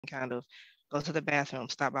kind of go to the bathroom,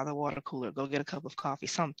 stop by the water cooler, go get a cup of coffee,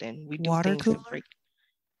 something. We do Water things to cooler? break.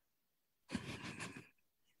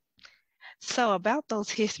 So about those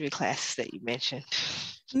history classes that you mentioned.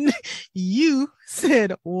 You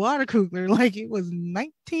said water cooler like it was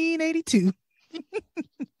 1982.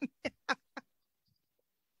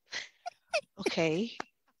 Okay,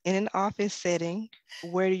 in an office setting,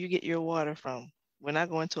 where do you get your water from? We're not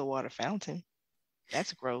going to a water fountain.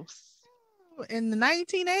 That's gross. In the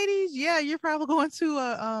 1980s, yeah, you're probably going to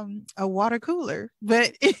a water cooler.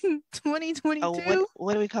 But in Oh, what 2022,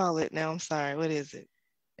 what do we call it now? I'm sorry. What is it?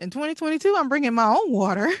 in 2022, I'm bringing my own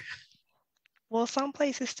water. Well, some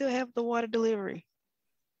places still have the water delivery,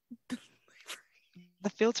 the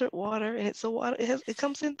filtered water, and it's a water. It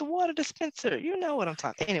comes in the water dispenser. You know what I'm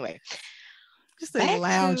talking. Anyway, Just a back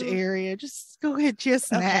lounge to area. Just go get your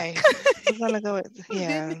snack. okay. We're gonna go with Vending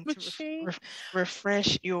yeah to machine.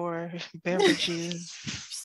 refresh your beverages.